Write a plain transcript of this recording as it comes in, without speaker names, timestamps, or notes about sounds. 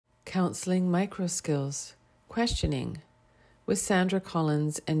Counselling Microskills, Questioning with Sandra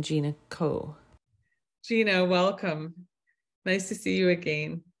Collins and Gina Coe. Gina, welcome. Nice to see you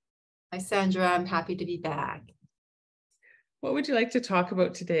again. Hi, Sandra. I'm happy to be back. What would you like to talk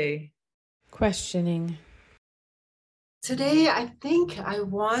about today? Questioning. Today, I think I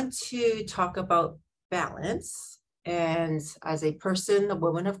want to talk about balance. And as a person, a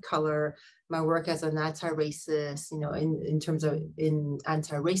woman of color, my work as an anti-racist, in terms of in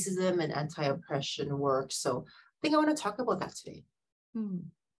anti-racism and anti-oppression work. So I think I want to talk about that today.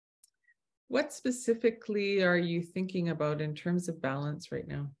 What specifically are you thinking about in terms of balance right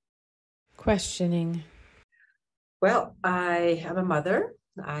now? Questioning. Well, I am a mother.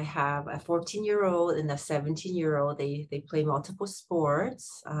 I have a 14-year-old and a 17-year-old. They play multiple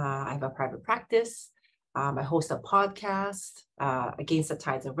sports. I have a private practice. I host a podcast, Against the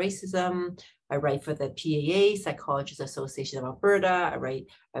Tides of Racism. I write for the PAA, Psychologists Association of Alberta.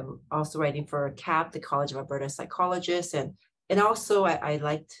 I'm also writing for CAP, the College of Alberta Psychologists. And also I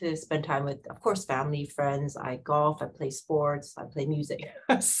like to spend time with, of course, family, friends. I golf, I play sports, I play music.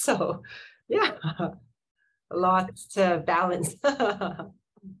 So, yeah, a lot to balance.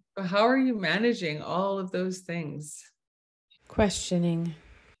 How are you managing all of those things? Questioning.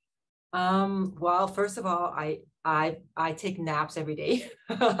 Well, first of all, I take naps every day.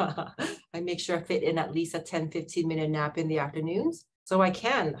 I make sure I fit in at least a 10-15 minute nap in the afternoons, so I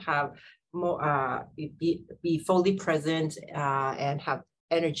can have more be fully present and have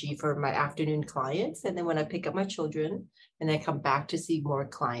energy for my afternoon clients. And then when I pick up my children and I come back to see more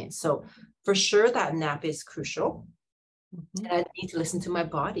clients. So for sure that nap is crucial. And I need to listen to my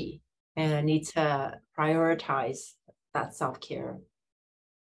body, and I need to prioritize that self-care.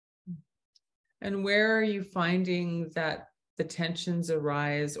 And where are you finding that the tensions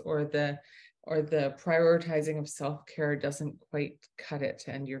arise, or the prioritizing of self-care doesn't quite cut it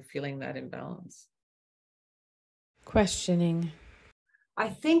and you're feeling that imbalance? Questioning. I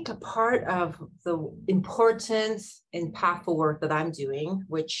think a part of the important, impactful work that I'm doing,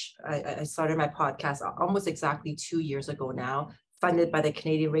 which I started my podcast almost exactly 2 years ago now, funded by the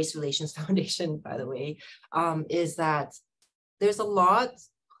Canadian Race Relations Foundation, by the way, is that there's a lot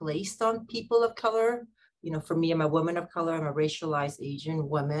placed on people of color. For me, I'm a woman of color, I'm a racialized Asian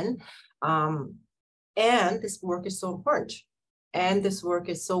woman. And this work is so important. And this work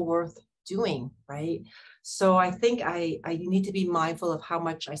is so worth doing, right? So I think I need to be mindful of how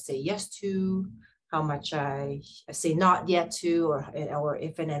much I say yes to, how much I say not yet to, or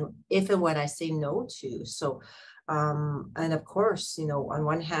if and when I say no to. So, and of course, on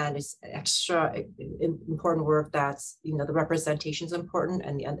one hand, it's extra important work that's, the representation is important.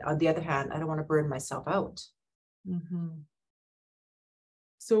 And on the other hand, I don't want to burn myself out. Mm-hmm.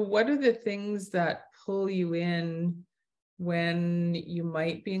 So what are the things that pull you in when you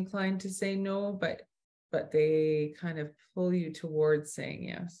might be inclined to say no, but they kind of pull you towards saying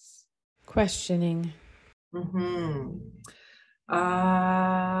yes? Questioning.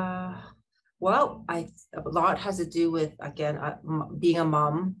 Well, a lot has to do with, again, being a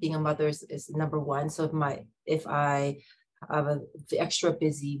mom, being a mother is number one. So if I have an extra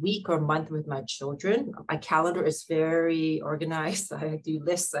busy week or month with my children, my calendar is very organized. I do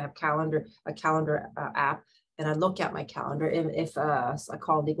lists. I have a calendar app, and I look at my calendar. And if a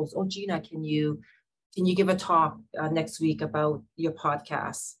colleague goes, "Oh, Gina, can you give a talk next week about your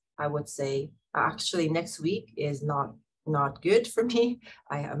podcast?" I would say, actually, next week is not good for me.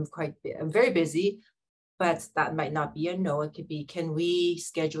 I'm very busy, but that might not be a no. It could be, can we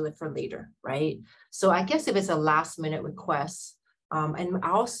schedule it for later, right? So I guess if it's a last minute request, and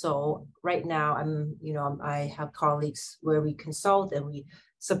also right now I have colleagues where we consult and we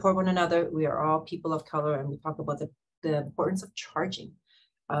support one another. We are all people of color, and we talk about the importance of charging.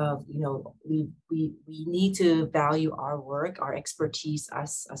 We need to value our work, our expertise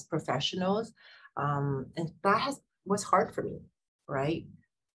as professionals, and that was hard for me, right?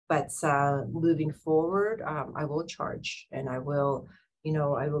 But moving forward, I will charge, and I will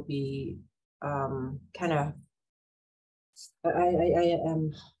be kind of. I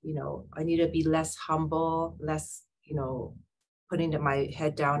am, I need to be less humble, less, putting my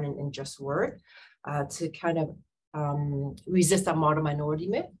head down and just work, to kind of resist that model minority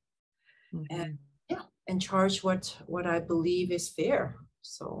myth, and charge what I believe is fair.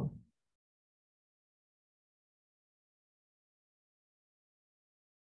 So